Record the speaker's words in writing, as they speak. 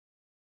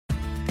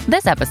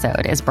This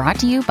episode is brought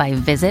to you by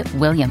Visit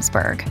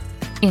Williamsburg.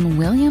 In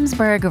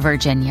Williamsburg,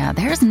 Virginia,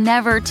 there's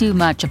never too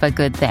much of a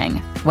good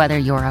thing. Whether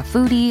you're a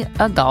foodie,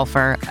 a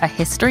golfer, a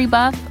history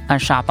buff, a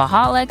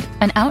shopaholic,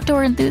 an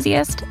outdoor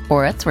enthusiast,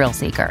 or a thrill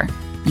seeker,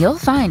 you'll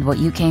find what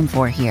you came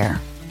for here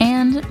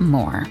and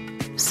more.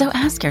 So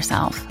ask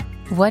yourself,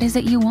 what is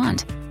it you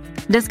want?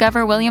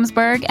 Discover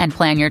Williamsburg and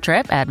plan your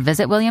trip at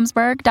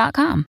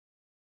visitwilliamsburg.com.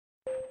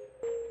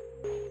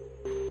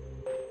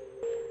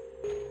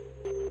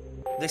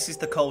 This is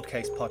the Cold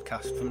Case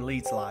podcast from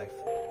Leeds Live.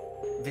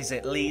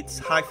 Visit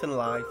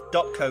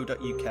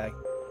leeds-live.co.uk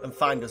and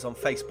find us on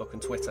Facebook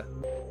and Twitter.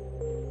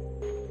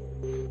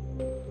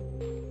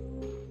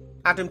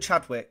 Adam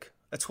Chadwick,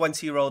 a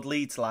 20-year-old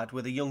Leeds lad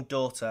with a young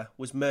daughter,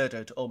 was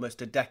murdered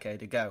almost a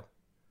decade ago.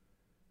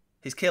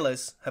 His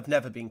killers have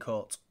never been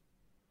caught.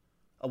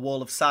 A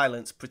wall of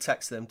silence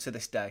protects them to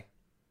this day.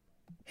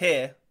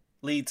 Here,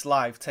 Leeds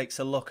Live takes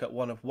a look at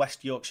one of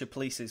West Yorkshire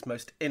Police's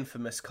most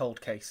infamous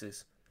cold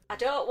cases. I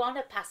don't want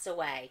to pass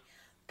away,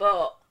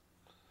 but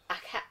I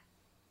can't.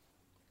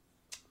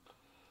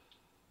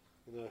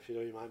 You know, if you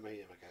know, you might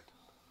meet him again.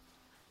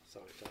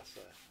 Sorry, that's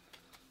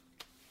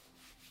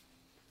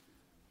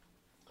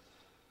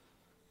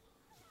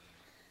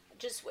I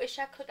just wish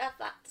I could have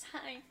that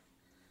time.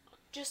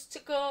 Just to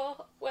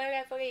go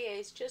wherever he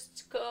is, just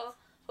to go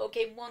hug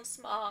him once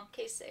more and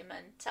kiss him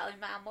and tell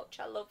him how much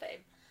I love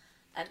him.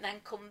 And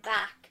then come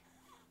back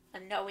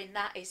and knowing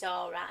that he's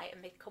alright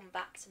and me come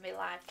back to my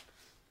life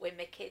with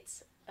my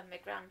kids and my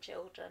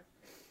grandchildren.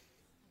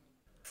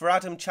 For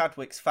Adam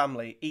Chadwick's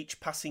family, each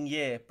passing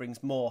year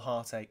brings more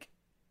heartache.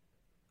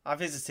 I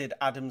visited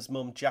Adam's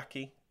mum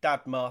Jackie,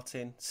 dad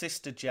Martin,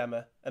 sister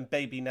Gemma and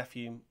baby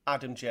nephew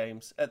Adam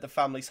James at the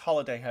family's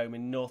holiday home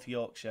in North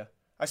Yorkshire.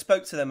 I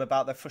spoke to them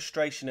about their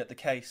frustration at the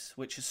case,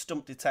 which has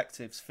stumped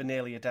detectives for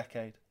nearly a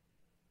decade.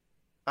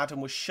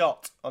 Adam was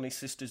shot on his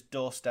sister's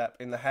doorstep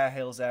in the Hare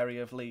Hills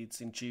area of Leeds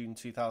in June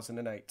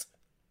 2008.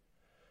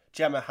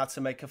 Gemma had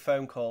to make a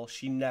phone call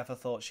she never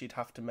thought she'd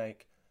have to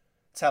make,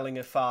 telling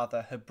her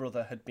father her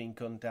brother had been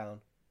gunned down.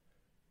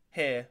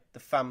 Here, the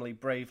family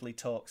bravely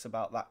talks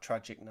about that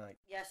tragic night.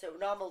 Yeah, so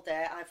normal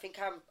day. I think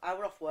I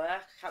were off work.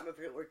 I can't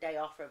remember if it were a day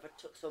off or if I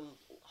took some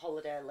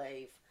holiday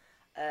leave.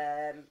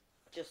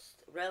 Just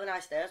really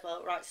nice day as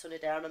well. Right sunny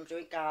day. I remember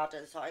doing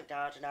sorting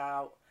garden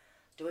out,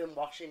 doing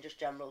washing, just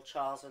general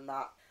chores and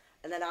that.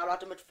 And then our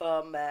Adam had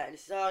phoned me and he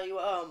says, "Oh, you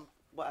at home?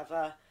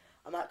 Whatever.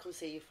 I might come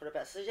see you for a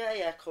bit." I said,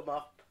 yeah, come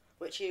up.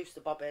 Which he used to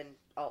bob in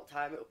all the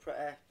time. It was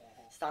pretty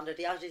standard.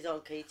 He has his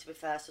own key, to be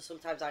fair, so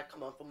sometimes I'd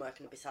come home from work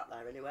and he'd be sat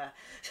there anyway.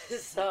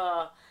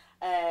 So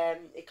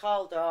he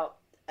called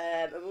up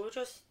and we were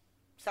just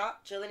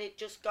sat chilling. He'd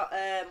just got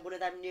one of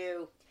them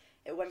new,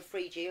 it went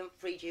 3G and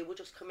 3G were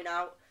just coming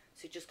out,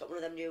 so he just got one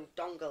of them new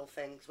dongle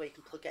things where you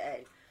can plug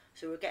it in.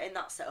 So we were getting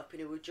that set up and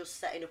he was just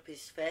setting up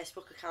his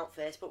Facebook account.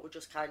 Facebook were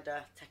just kind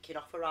of taking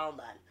off around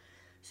then.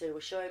 So he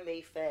was showing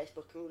me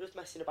Facebook and we were just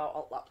messing about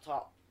on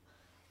laptop.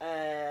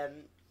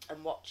 And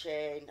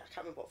watching, I can't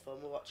remember what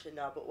film we're watching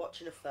now, but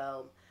watching a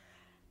film,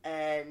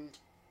 and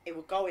it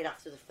was going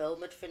after the film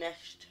had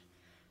finished.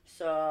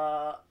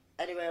 So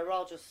anyway, we're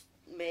all just,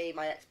 me,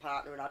 my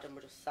ex-partner and Adam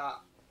were just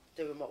sat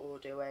doing what we were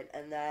doing,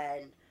 and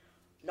then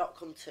knock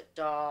come to the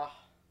door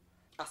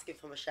asking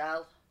for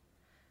Michelle.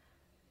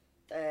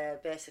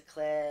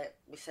 Basically,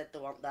 we said they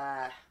weren't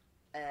there,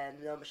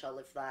 and no, Michelle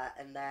lived there,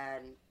 and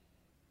then,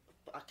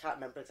 I can't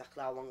remember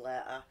exactly how long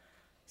later,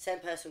 same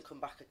person come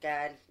back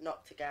again,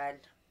 knocked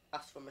again,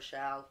 asked for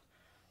Michelle,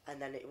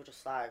 and then it was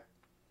just like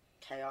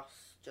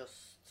chaos,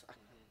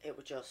 it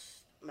was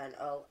just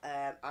mental.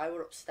 I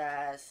were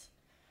upstairs,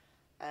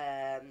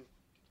 on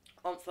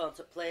phone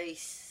to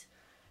police,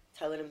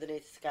 telling them they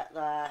needed to get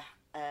there,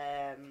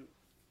 and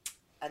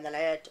then I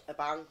heard a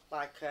bang,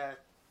 like a,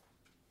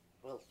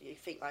 well, you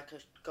think like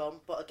a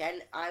gun, but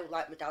again,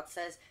 like my dad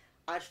says,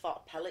 I'd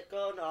thought a pellet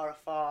gun or I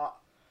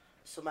thought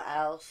something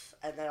else,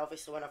 and then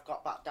obviously when I've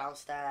got back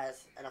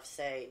downstairs and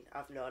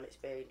I've known it's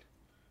been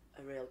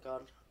a real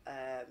gun,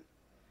 and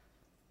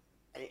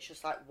it's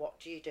just like, what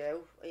do you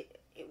do?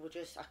 It was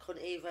just, I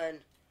couldn't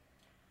even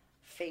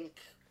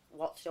think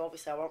what to do.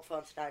 Obviously I won't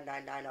phone to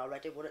 999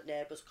 already, wouldn't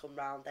neighbours come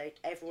round,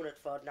 everyone had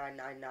phoned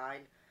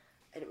 999,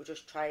 and it was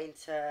just trying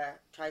to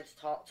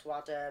talk to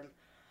Adam.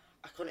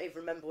 I couldn't even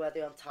remember where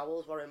the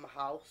towels were in my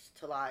house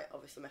to, like,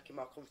 obviously make it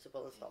more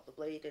comfortable and stop the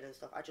bleeding and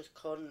stuff. I just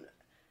couldn't,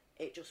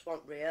 it just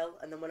wasn't real.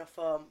 And then when I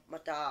phoned my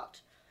dad,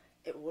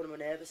 it was one of my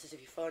neighbours says,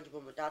 "If you phoned your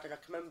mum and dad," and I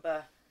can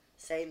remember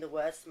saying the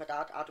words to my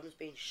dad, "Adam's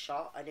been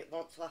shot," and it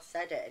wasn't till I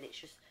said it, and it's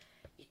just,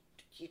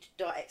 you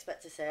don't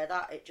expect to say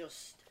that. It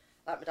just,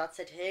 like my dad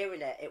said,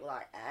 hearing it, it was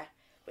like, eh.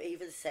 But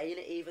even saying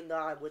it, even though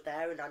I was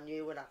there and I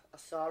knew and I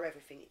saw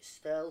everything, it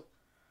still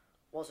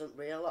wasn't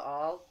real at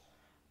all.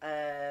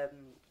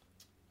 And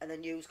the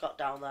news got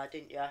down there,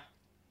 didn't you?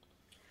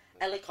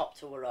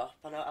 Helicopter were up.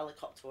 I know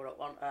helicopter were up,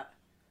 wasn't it?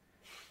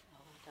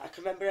 I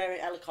can remember hearing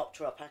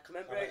helicopter up. I can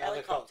remember hearing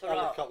helicopter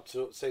up.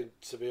 Helicopter seemed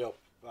to be up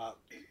about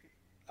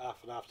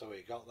half an hour after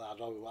we got there. I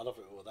don't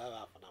think we were there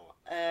half an hour.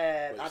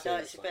 I know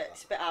seems it's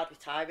like a bit hard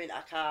with timing.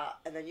 I can't.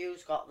 And then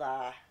you's got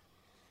there,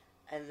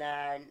 and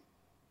then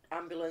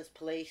ambulance,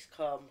 police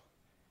come.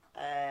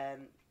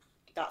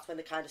 That's when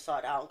they kind of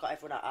sorted out and got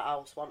everyone at the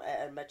house, wanted it,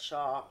 and made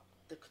sure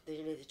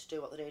they needed to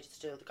do what they needed to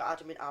do. They got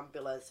Adam in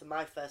ambulance, and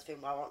my first thing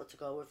was I wanted to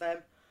go with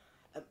them,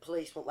 and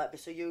police won't let me.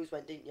 So you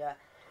went, didn't you?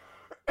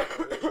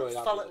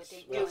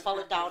 You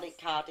followed down in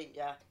car, didn't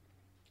you?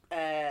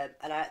 And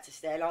I had to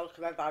stay. And I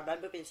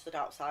remember being stood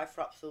outside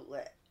for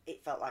absolutely,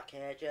 it felt like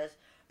ages.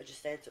 And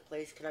just saying to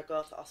police, can I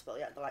go to hospital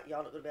yet? And they're like, you're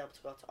not going to be able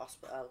to go to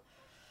hospital.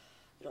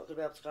 You're not going to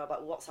be able to go. I'm like,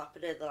 well, what's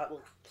happening? They're like,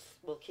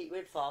 we'll keep you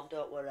informed,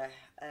 don't worry.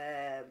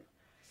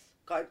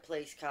 Got in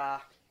police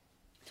car,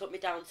 took me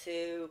down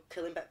to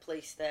Killingbeck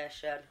police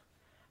station.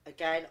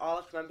 Again, all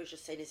I can remember is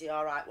just saying, is he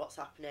alright, what's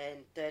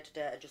happening, and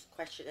just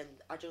questioning.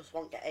 I just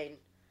wasn't getting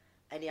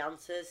any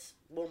answers.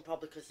 One,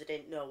 probably because they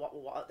didn't know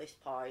what at this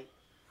point.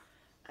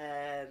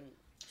 So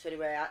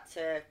anyway, I had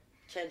to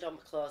change all my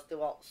clothes,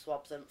 do all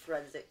swabs and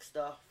forensic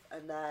stuff,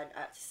 and then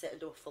I had to sit and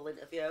do a full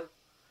interview.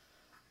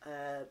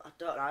 I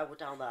don't know, I was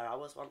down there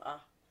hours, wasn't I?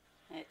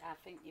 I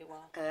think you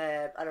were.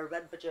 And I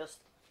remember just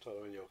don't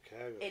know when you're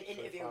okay. in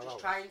interview, just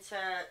trying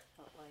to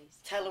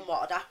tell them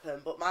what had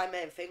happened. But my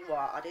main thing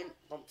was I didn't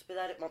want to be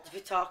there. I didn't want to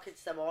be talking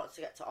to them. I wanted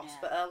to get to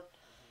hospital.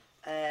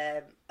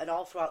 And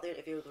all throughout the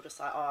interview, they were just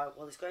like, "Oh,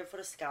 well, he's going for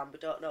a scan. We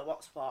don't know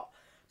what's what."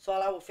 So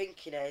all I was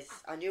thinking is,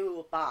 I knew he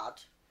was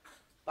bad,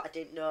 but I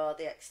didn't know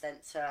the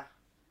extent to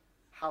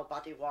how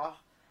bad he was.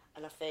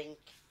 And I think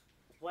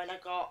when I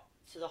got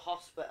to the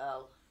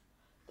hospital,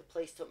 the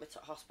police took me to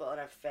the hospital and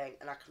everything.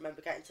 And I can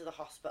remember getting to the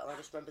hospital. I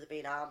just remember there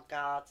being armed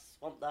guards,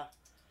 weren't there?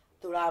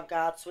 There were armed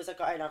guards. So as I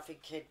got in, I'm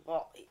thinking,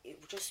 what?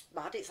 It was just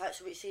mad. It's like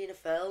something you see in a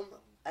film.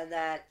 And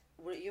then,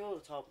 you all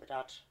told me,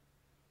 Dad.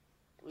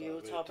 You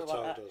told me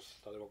what? That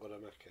they weren't going to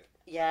make it.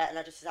 Yeah, and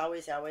I just said, how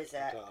is it?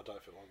 I don't know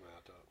if it was me.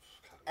 I don't.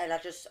 And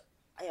I'm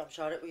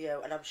sure it was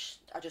you. And I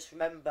just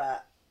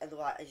remember, and they're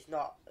like, he's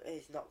not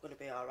going to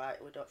be all right.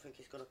 We don't think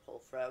he's going to pull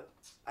through.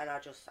 And I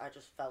just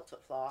fell to the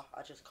floor.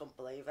 I just couldn't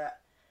believe it.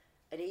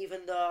 And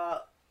even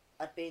though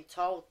I'd been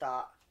told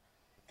that,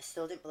 I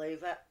still didn't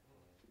believe it.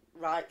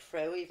 Right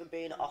through, even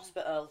being at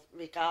hospital,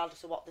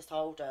 regardless of what they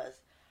told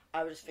us,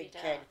 I was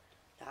thinking,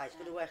 he's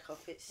going to wake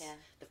up.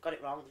 They've got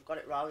it wrong.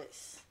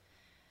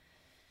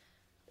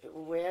 It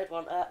was weird,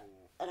 wasn't it?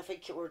 And I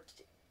think it was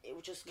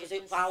just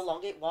because how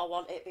long it was,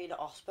 wasn't it, being at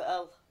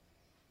hospital,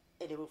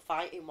 and he was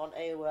fighting,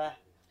 wasn't he? When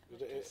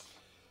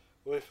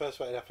we first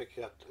went in, I think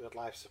he had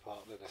life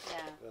support, didn't he?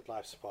 Yeah. He had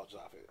life support. So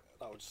I think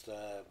that was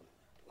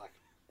like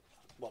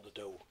what to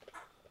do.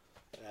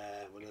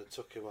 When they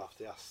took him off,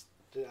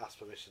 didn't ask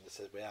permission. They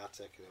said we are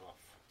taking him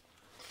off.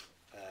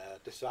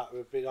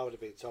 We'd already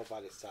been told by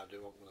this time they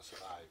weren't going to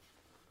survive.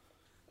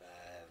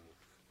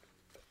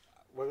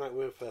 When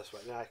we first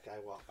went in, I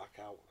walked back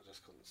out. I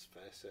just couldn't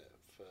face it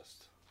at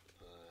first.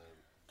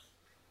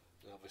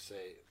 And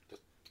obviously, they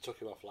took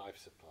him off life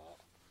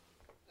support,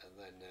 and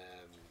then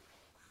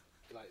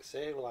they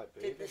said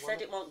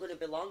it wasn't going to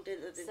be long,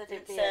 didn't they? Said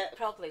it'd be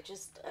probably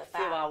just a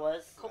few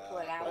hours, couple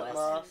of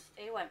hours.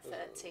 He went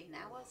 13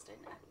 hours,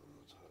 didn't he?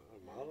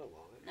 More than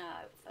one.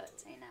 No,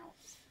 13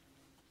 hours.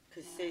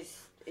 Because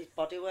his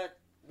body were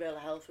really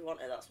healthy,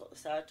 wasn't it? That's what they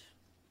said.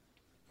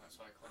 That's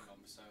why I clung on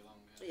for so long.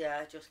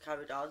 Yeah, just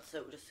carried on, so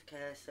it was just a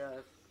case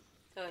of...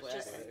 So it's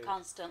just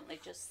constantly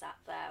just sat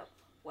there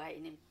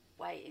waiting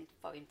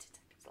for him to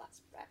take his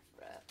last breath.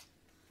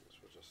 This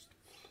was just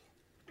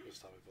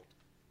horrible.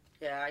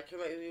 Yeah, I can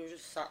remember we were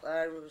just sat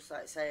there and we were just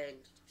like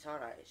saying, it's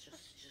alright, it's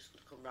just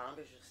going to come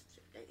round.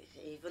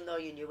 Even though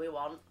you knew he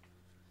won,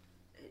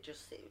 it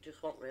just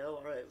wasn't real,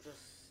 or it was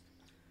just...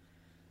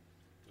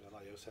 Yeah,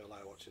 like you say,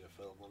 like watching a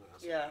film, wasn't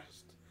it? Yeah.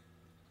 Just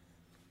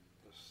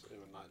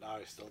even like now,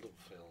 I still don't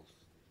feel...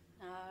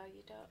 No,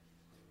 you don't.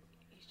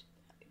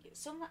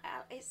 It's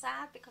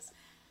hard because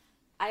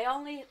I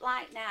only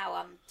like now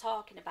I'm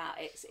talking about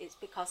it. It's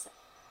because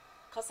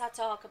I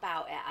talk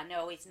about it. I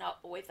know he's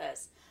not with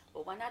us,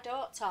 but when I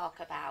don't talk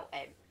about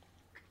him,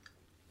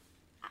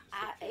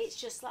 it's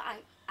just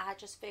like I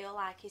just feel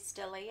like he's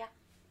still here.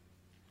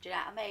 Do you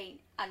know what I mean?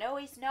 I know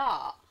he's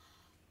not,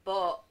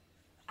 but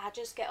I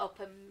just get up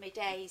and my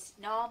day's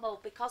normal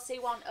because he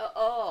went at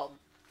home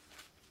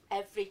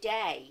every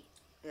day.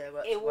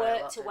 Yeah, it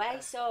worked away,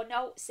 so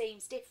no, it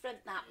seems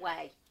different that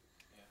way.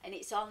 Yeah. And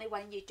it's only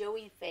when you're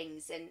doing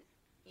things and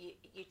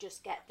you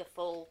just get the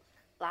full,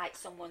 like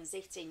someone's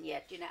hitting you,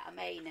 do you know what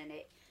I mean? And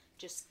it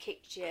just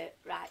kicks you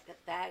right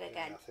there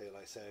again. I think,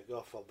 like say,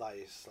 go from that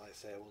is like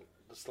say, well,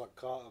 just like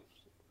caught him,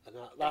 and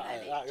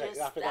I think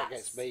that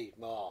gets me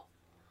more.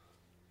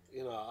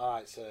 You know,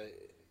 alright, so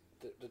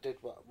they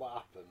did what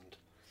happened,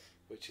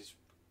 which is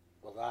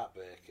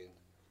heartbreaking,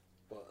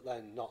 but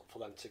then not for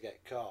them to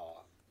get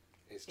caught.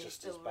 It's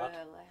just as bad.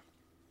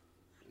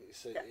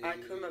 I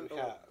can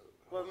remember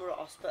when we were at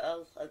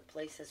hospital and the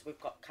police says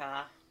we've got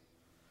car,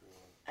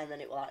 and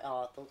then it was like,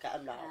 oh, they'll get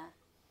them now,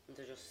 and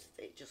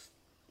it just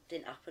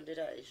didn't happen, did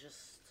it? It's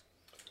just.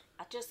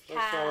 I just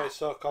That's can't. always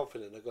so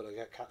confident they're going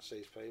to catch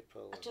these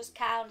people. I just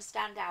can't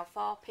understand how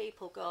 4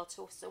 people go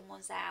to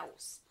someone's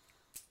house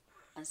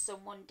and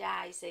someone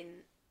dies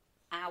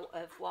out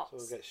of what's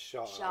Someone gets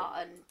shot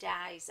and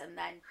dies, and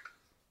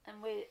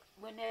we're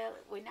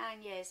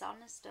 9 years on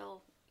and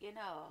still, you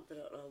know. They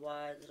don't know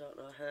why, they don't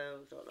know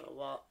who, don't know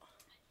what.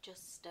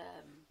 Just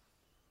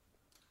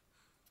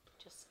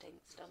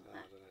stinks, don't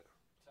Hard, it? isn't it?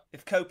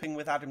 If coping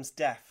with Adam's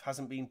death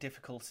hasn't been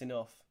difficult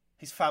enough,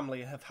 his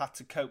family have had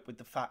to cope with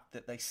the fact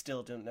that they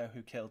still don't know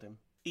who killed him.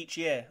 Each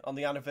year, on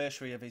the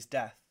anniversary of his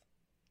death,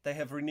 they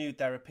have renewed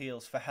their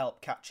appeals for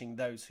help catching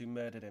those who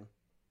murdered him.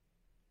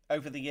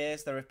 Over the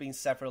years, there have been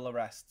several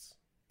arrests,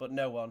 but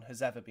no one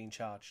has ever been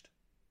charged.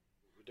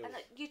 And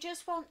you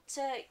just want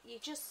to,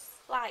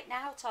 like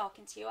now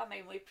talking to you, I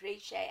mean, we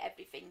appreciate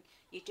everything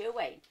you're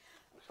doing,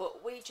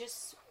 but we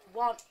just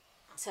want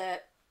to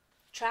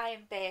try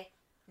and be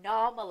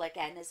normal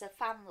again as a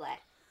family.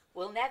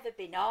 We'll never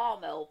be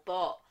normal,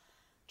 but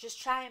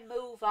just try and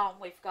move on.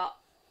 We've got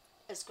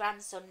as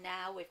grandson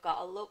now, we've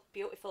got a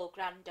beautiful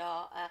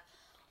granddaughter.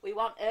 We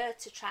want her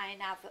to try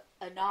and have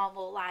a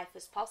normal life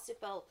as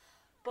possible,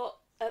 but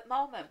at the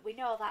moment we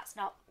know that's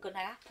not going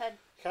to happen.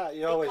 Can't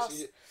you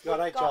always? You're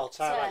on edge all the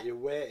time, like you're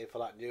waiting for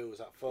that news,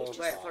 that phone call.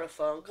 Wait for a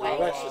phone call.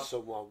 You arrested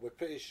someone. We're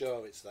pretty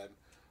sure it's them.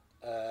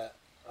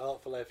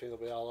 Hopefully everything will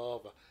be all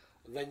over,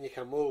 and then you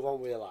can move on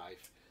with your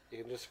life. You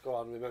can just go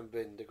on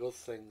remembering the good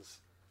things.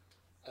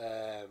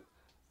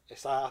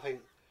 It's like, I think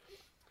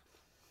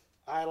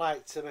I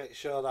like to make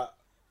sure that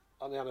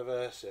on the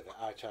anniversary of it,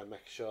 I try and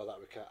make sure that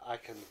I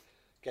can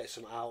get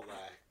some out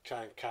there,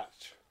 try and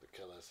catch the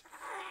killers.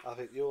 I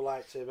think you'll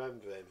like to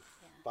remember him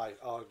by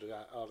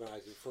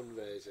organising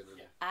fundraising.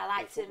 And I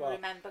like to football.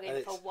 remember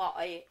him for what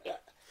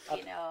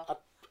you know.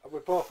 We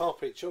both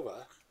help each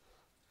other,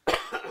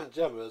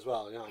 Gemma as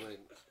well. You know what I mean?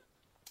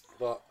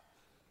 But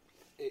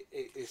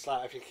it's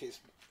like, I think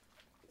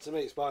to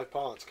me it's more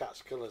important to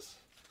catch killers.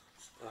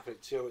 And I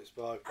think to you it's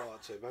more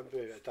important to remember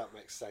him, if that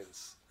makes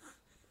sense.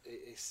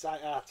 It's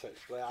hard to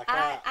explain.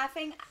 I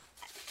think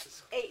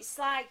it's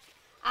like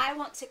I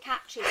want to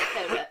catch his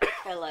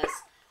killers,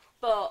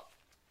 but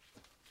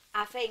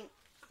I think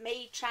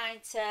me trying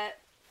to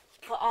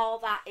put all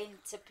that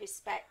into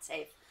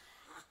perspective,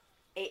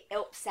 it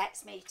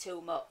upsets me too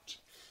much.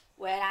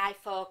 Where I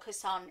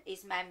focus on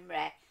his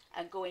memory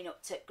and going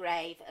up to the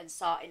grave and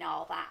sorting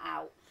all that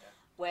out,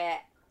 where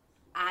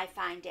I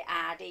find it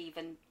hard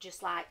even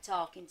just like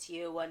talking to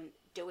you and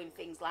doing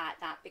things like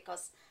that,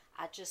 because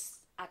I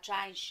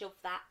try and shove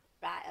that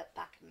right at the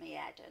back of my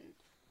head, and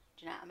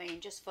do you know what I mean?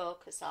 Just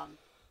focus on.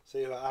 So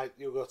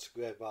you go to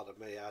grave more than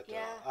me. I don't.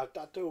 Yeah. I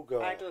do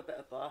go. I do a bit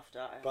of both,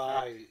 don't I?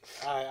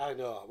 But I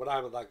know when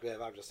I'm at that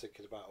grave, I'm just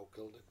thinking about who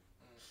killed him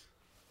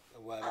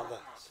and where are they.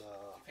 So Do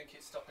you think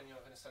it's stopping you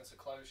having a sense of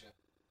closure?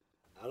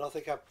 I don't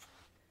think I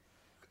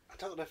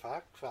don't know if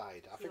I've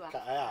cried. I think I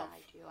have.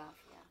 Cried, you have,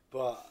 yeah.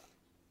 But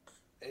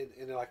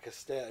in like a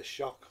state of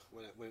shock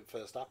when it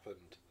first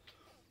happened.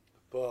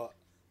 But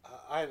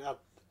I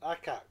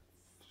can't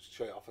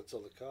shut it off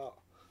until the court.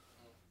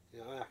 You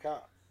know, I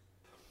can't.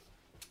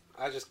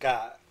 I just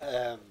can't.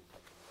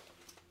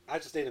 I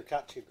just need them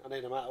catching. I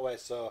need them out of the way.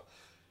 So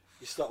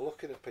you start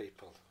looking at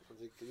people.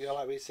 You know,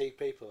 like we see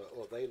people.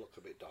 Oh, they look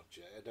a bit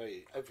dodgy. I know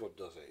everyone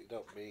does it. You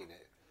don't mean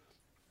it.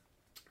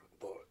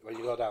 But when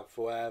you go down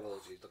 4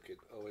 levels, you're looking.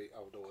 Oh, I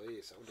wonder what he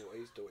is. I wonder what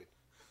he's doing.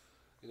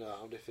 You know,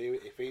 I wonder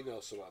if he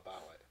knows something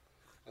about it.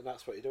 And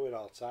that's what you're doing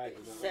all the time.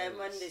 Same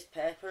when there's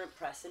paper and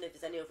pressing, if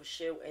there's any other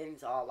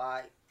shootings or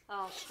like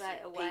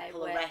Straight away.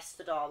 people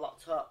arrested or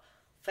locked up.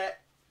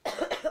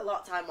 A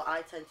lot of time what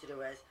I tend to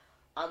do is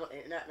I'm on the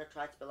internet and I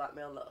try to be like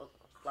my own little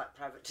like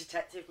private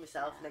detective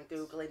myself, and then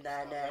Googling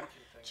their name,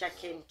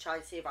 checking,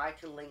 trying to see if I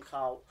can link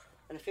out.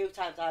 And a few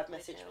times I've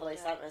messaged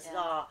police and said,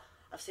 oh,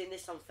 I've seen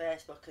this on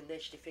Facebook and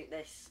this, do you think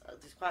this?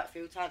 There's quite a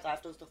few times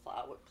I've done stuff like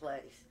that with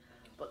police.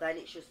 But then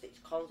it's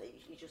constant,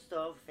 you just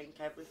overthink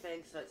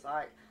everything. So it's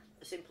like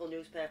a simple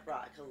newspaper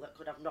article that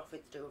could have nothing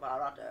to do with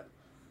our Adam.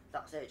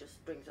 That's it,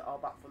 just brings it all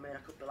back for me, and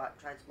I could be like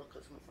trying to look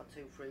at something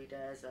for 2-3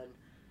 days and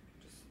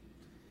just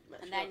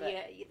make And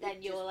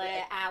then you'll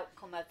hear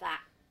outcome of that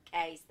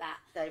case that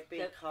they've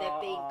been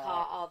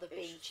caught or they've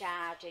been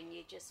charged, and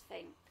you just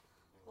think,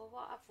 well,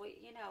 what have we,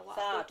 what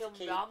have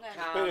we done wrong?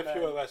 There's been a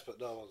few arrests, but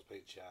no one's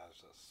been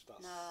charged. That's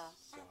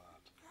so hard.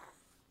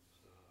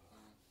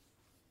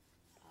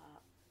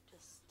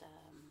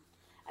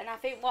 And I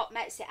think what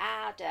makes it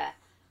harder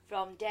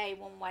from day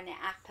one when it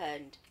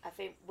happened, I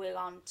think we're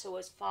on to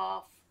his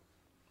 4th.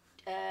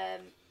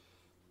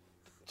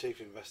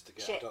 Chief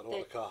investigator, I don't know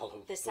what to call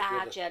him. The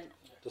sergeant.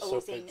 The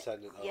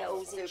superintendent.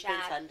 Who's in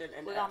charge.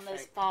 We're on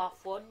this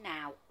 4th one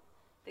now,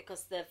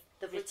 because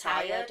they've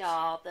retired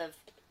or they've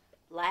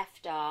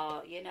left,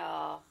 or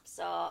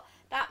so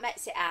that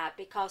makes it hard,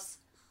 because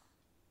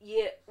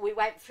we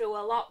went through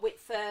a lot with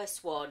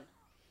first one,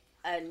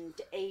 and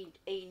he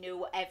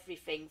knew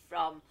everything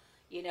from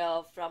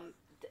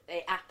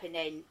it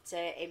happening to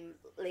him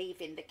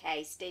leaving the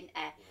case, didn't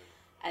he?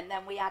 And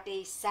then we had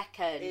his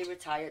second. He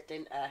retired,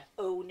 didn't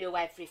he? Who knew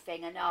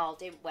everything and all,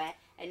 didn't we?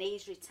 And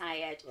he's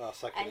retired. Oh,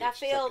 And I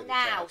feel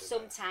now,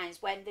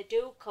 sometimes, when they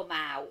do come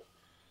out,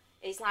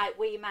 it's like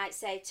we might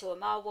say to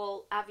them, oh,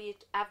 well, have you,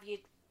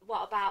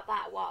 what about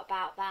that, what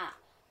about that?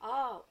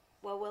 Oh,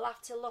 well, we'll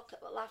have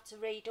to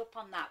read up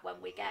on that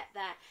when we get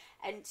there.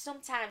 And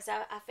sometimes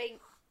I think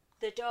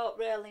they don't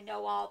really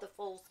know all the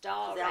full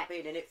story. They haven't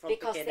been in it from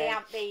because beginning. they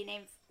haven't been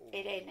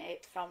in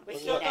it from We've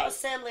beginning. still got the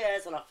same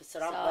liaison officer,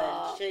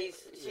 haven't we?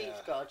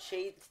 She's good.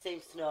 She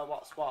seems to know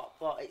what's what,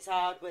 but it's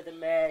hard with the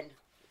men.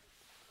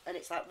 And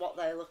it's like what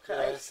they look at.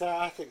 Yeah, so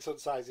I think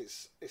sometimes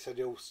it's a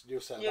new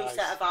set of eyes. New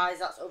set of eyes,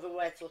 that's the other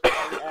way to look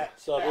at it.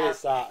 So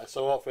there's that.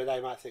 So hopefully they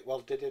might think,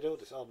 well, did he do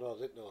this? Oh no, I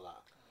didn't know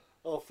that.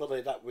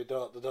 Hopefully that they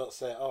don't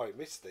say, oh, he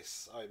missed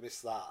this, oh, he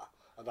missed that,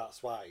 and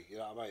that's why. You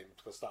know what I mean?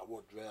 Because that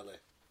would really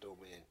do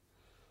me in.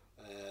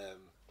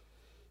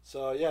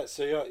 So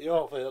you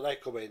hopefully they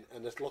come in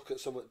and just look at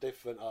something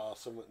different or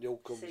something new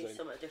comes in.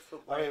 Something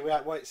different. I mean, we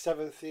had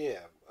 7th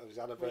year of his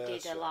anniversary. We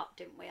did a lot,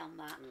 didn't we, on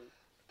that?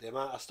 The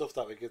amount of stuff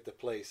that we give the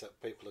police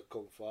that people have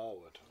come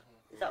forward.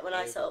 Is that when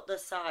I set up the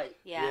site?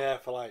 Yeah. Yeah,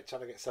 for like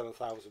trying to get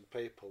 7,000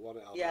 people,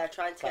 wasn't it? Yeah,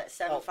 trying to get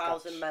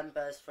 7,000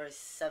 members for his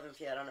 7th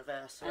year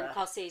anniversary. And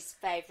because his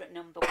favourite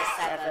number was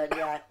 7.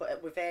 Yeah,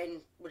 but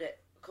within a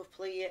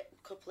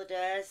couple of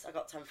days, I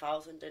got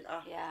 10,000, didn't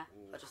I? Yeah.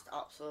 I just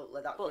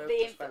absolutely that. But group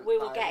just went we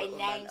were viral getting and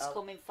names mental.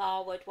 coming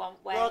forward one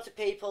way. Loads of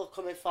people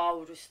coming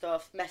forward with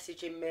stuff,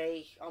 messaging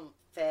me on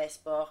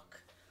Facebook,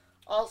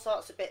 all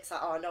sorts of bits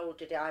that I know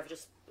did it. I've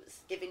just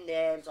giving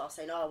names or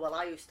saying, oh well,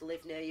 I used to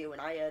live near you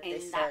and I heard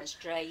this in that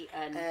street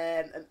and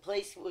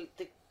police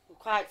they were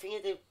quite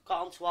thingy. They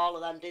got onto all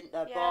of them, didn't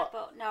they? Yeah,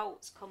 but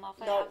notes come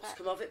off it. Notes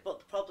come of it. But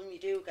the problem you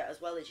do get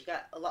as well is you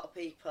get a lot of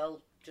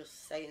people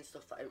just saying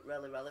stuff that ain't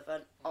really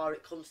relevant, or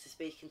it comes to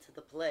speaking to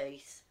the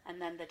police,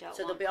 and then they don't.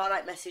 So they'll be all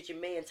right messaging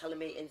me and telling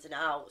me ins and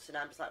outs, and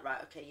I'm just like,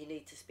 right, okay, you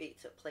need to speak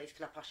to the police.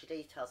 Can I pass your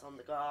details on?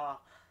 They go, oh,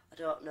 I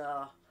don't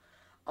know,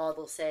 or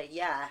they'll say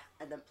yeah,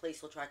 and then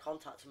police will try to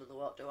contact them and they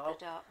won't do it.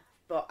 They don't.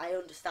 But I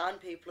understand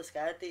people are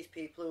scared. These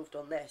people who've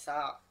done this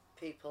are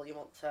people you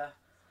want to.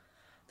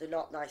 They're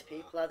not nice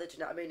people, are they? Do you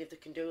know what I mean? If they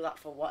can do that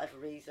for whatever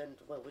reason,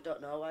 well, we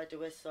don't know why,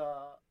 do we?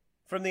 So.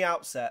 From the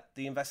outset,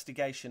 the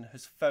investigation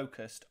has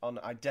focused on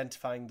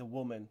identifying the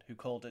woman who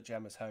called at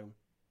Gemma's home.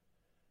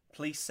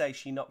 Police say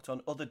she knocked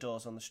on other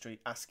doors on the street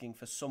asking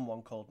for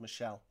someone called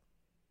Michelle.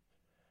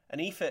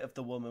 An e-fit of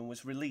the woman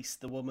was released.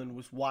 The woman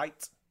was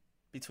white,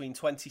 between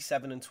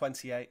 27 and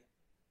 28,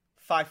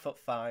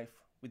 5'5",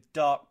 with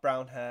dark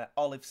brown hair,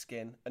 olive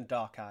skin and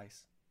dark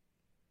eyes.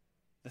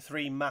 The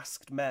 3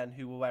 masked men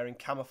who were wearing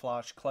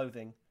camouflage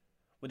clothing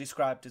were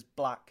described as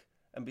black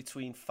and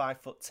between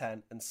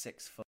 5'10" and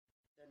 6 foot.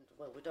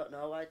 Well, we don't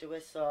know why, do we?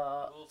 So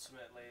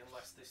ultimately,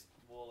 unless this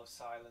wall of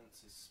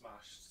silence is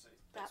smashed,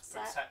 that's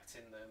it's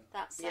protecting them.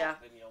 That's yeah.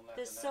 Then you'll never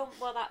there's know.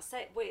 well, that's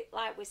it.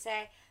 Like we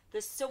say,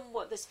 there's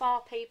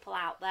 4 people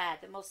out there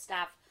that must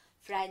have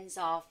friends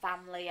or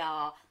family,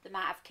 or they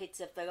might have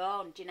kids of their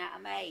own. Do you know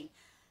what I mean?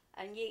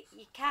 And you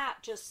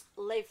can't just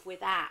live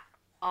with that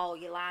all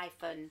your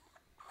life. And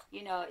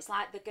you know, it's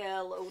like the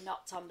girl who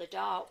knocked on the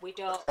door. We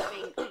don't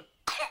think.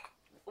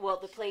 Well,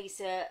 the police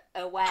are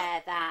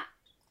aware that.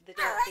 They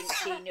don't think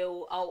she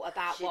knew all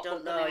about what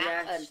was going to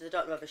happen. They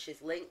don't know whether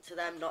she's linked to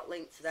them, not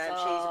linked to them.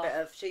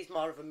 So, she's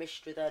more of a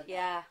mystery than.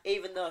 Yeah.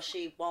 Even though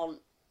she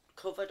wasn't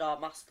covered or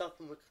masked up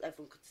and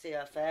everyone could see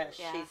her face,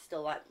 she's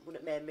still like one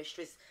of the main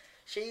mysteries.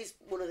 She's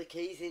one of the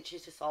keys, isn't she,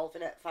 to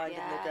solving it, finding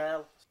the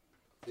girl.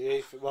 The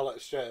e-fit, well,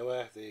 straight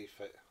away the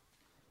e-fit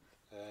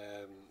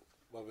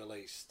were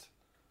released.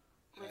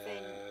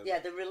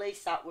 They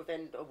released that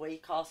within a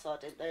week or so,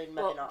 didn't they? Maybe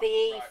but not. the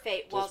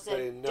e-fit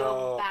wasn't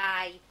done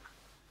by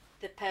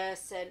the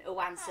person who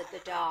answered the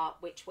door,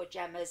 which were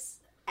Gemma's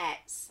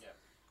ex.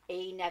 Yeah.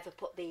 He never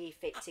put the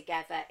e-fit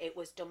together. It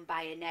was done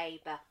by a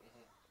neighbour.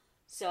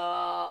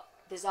 So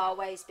there's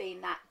always been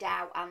that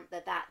doubt,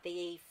 that the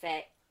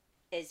e-fit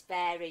is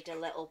varied a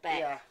little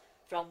bit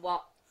from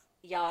what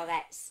your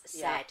ex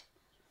said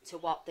to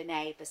what the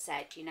neighbour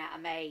said. You know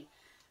what I mean?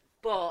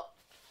 But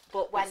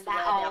when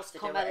that all's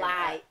come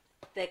alight,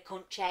 they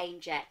couldn't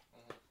change it.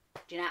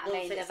 Do you know what I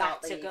mean? They've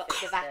had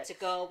to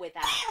go with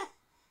that.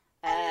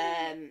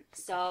 And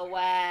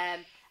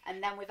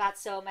then we've had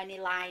so many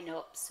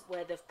lineups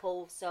where they've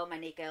pulled so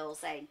many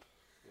girls in,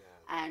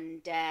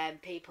 and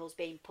people's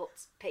been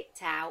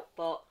picked out,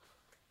 but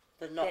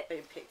they're not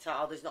being picked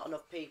out. Or there's not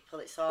enough people.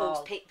 It's all.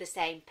 Who's picked the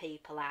same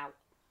people out?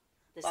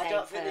 I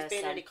don't think there's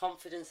been any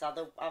confidence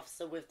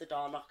after with the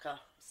door knocker.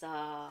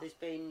 So there's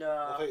been.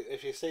 I think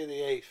if you see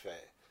the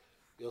e-fit,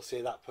 you'll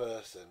see that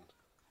person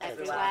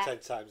everywhere 10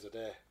 times a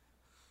day.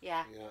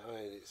 Yeah. You know what I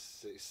mean?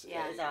 It's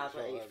hard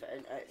with e-fit,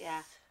 isn't it?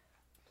 Yeah.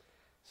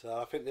 So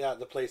I think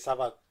the police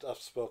I've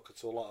spoken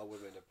to a lot of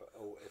women about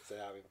if they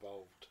are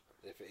involved,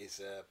 if it is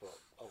there, but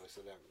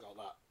obviously they haven't got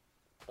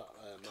that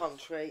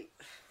concrete.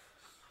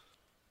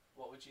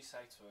 What would you say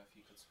to her if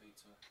you could speak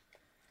to her?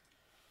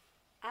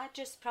 I'd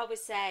just probably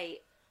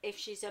say if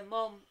she's a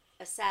mum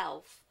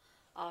herself,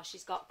 or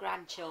she's got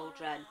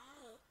grandchildren,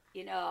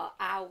 you know,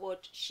 how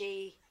would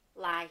she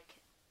like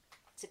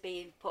to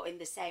be put in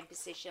the same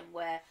position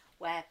where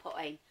we're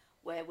putting,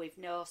 where we've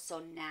no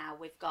son now,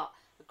 we've got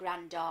a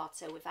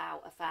granddaughter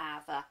without a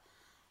father,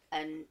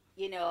 and,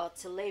 you know,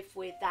 to live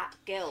with that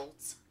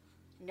guilt,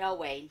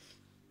 knowing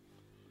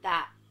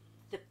that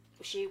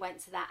she went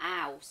to that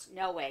house,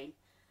 knowing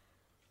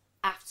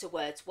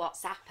afterwards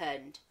what's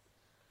happened,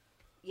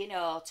 you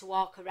know, to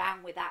walk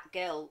around with that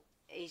guilt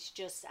is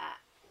just,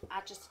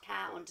 I just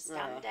can't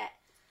understand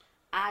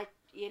it.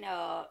 You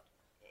know,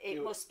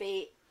 it must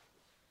be...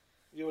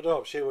 You would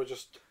hope she would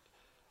just...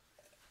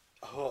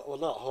 Well,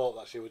 not hope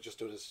that she would just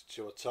do as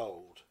she was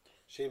told.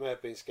 She may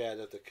have been scared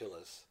of the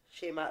killers.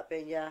 She might have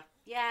been, yeah.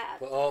 Yeah.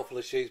 But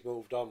hopefully she's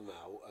moved on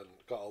now and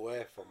got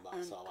away from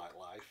that sort of like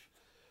life.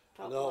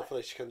 Probably. And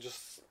hopefully she can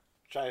just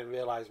try and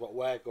realise what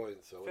we're going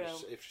through.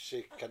 If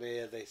she can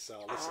hear this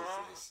or listen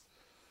to this,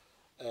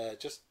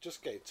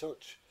 just get in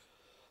touch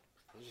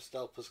and just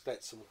help us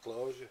get some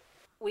closure.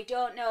 We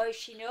don't know if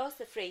she knows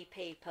the three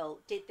people.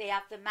 Did they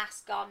have the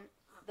mask on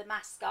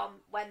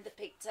when they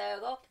picked her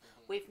up?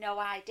 We've no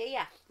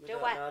idea, do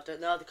we? I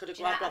don't know. They could have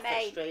grabbed off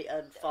the street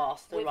and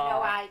forced her. We've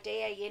no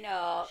idea, you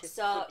know.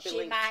 So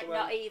she might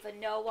not even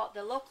know what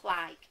they look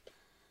like,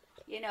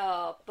 you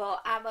know.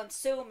 But I'm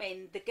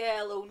assuming the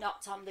girl who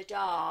knocked on the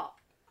door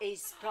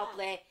is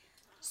probably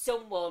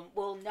someone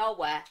will know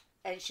her,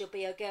 and she'll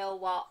be a girl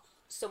what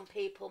some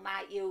people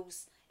might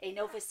use in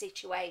other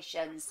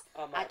situations.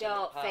 I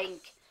don't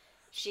think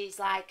she's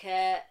like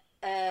a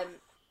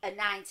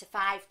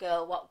 9-to-5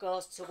 girl what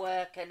goes to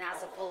work and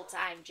has a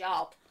full-time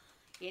job.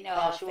 You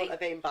know, she wouldn't have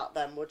been back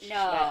then, would she? No.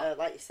 She might have,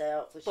 like you say,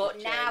 hopefully but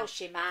now changed.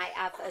 She might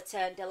have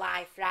turned her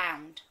life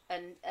round,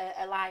 and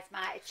her life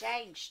might have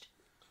changed.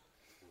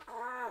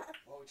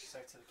 What would you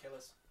say to the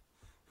killers?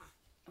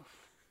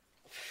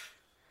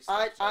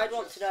 I'd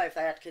want to know if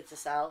they had kids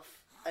herself,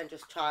 and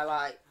just try,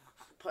 like,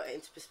 put it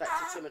into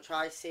perspective to them and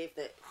try to see if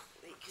they...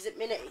 Because at the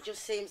minute it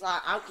just seems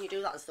like, how can you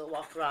do that and still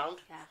walk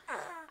around? Yeah.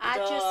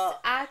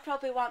 I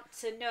probably want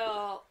to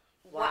know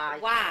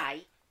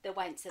why they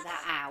went to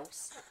that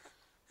house.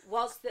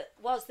 Was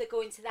they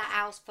going to that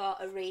house for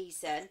a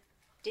reason?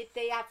 Did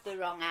they have the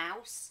wrong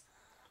house?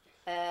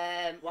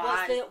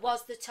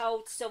 Was they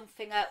told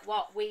something at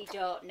what we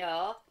don't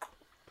know?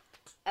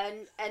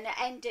 And at the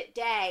end of the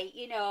day,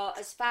 you know,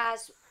 as far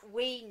as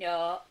we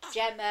know,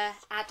 Gemma,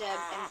 Adam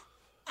and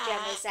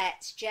Gemma's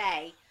ex,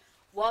 Jay,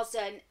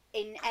 wasn't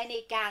in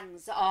any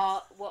gangs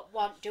or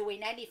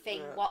doing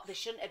anything what they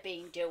shouldn't have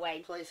been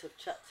doing. Police have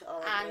checked it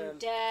all.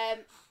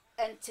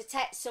 And to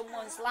take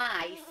someone's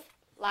life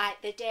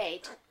like they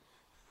did,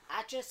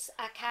 I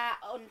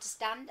can't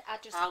understand.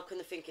 How can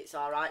they think it's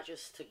all right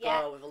just to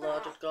go with a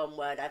loaded gun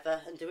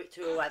wherever and do it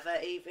to whoever,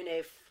 even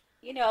if...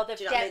 You know, do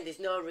you know what I mean? There's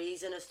no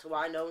reason as to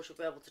why no one should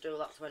be able to do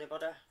that to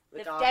anybody.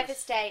 They've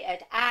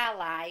devastated our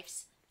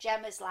lives,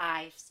 Gemma's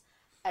lives,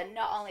 and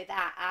not only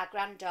that, our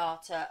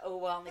granddaughter, who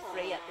were only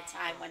 3 at the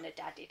time when her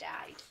daddy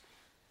died.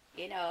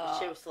 You know.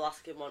 She was still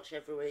asking once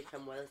every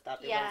weekend where's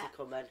daddy, when's he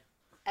coming.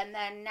 And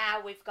then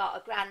now we've got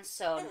a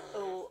grandson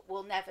who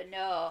will never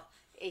know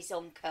his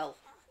uncle.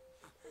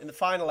 In the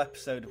final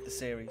episode of the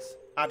series,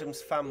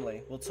 Adam's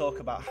family will talk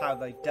about how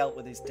they've dealt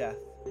with his death,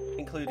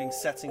 including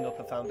setting up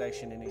a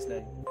foundation in his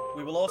name.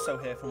 We will also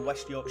hear from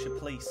West Yorkshire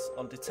Police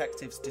on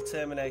detectives'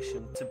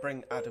 determination to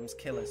bring Adam's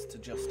killers to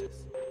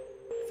justice.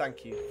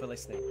 Thank you for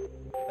listening,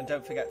 and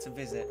don't forget to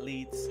visit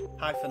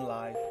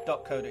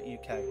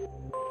leeds-live.co.uk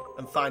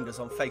and find us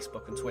on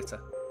Facebook and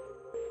Twitter.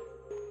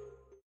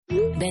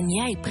 Ben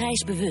jij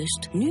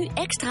prijsbewust? Nu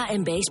extra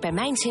MB's bij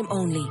MijnSim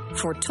Only.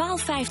 Voor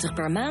 €12,50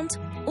 per maand,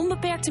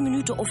 onbeperkte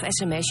minuten of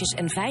sms'jes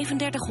en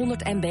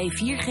 3500 MB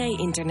 4G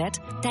internet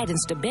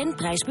tijdens de Ben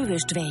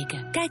Prijsbewust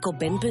weken. Kijk op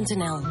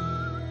ben.nl.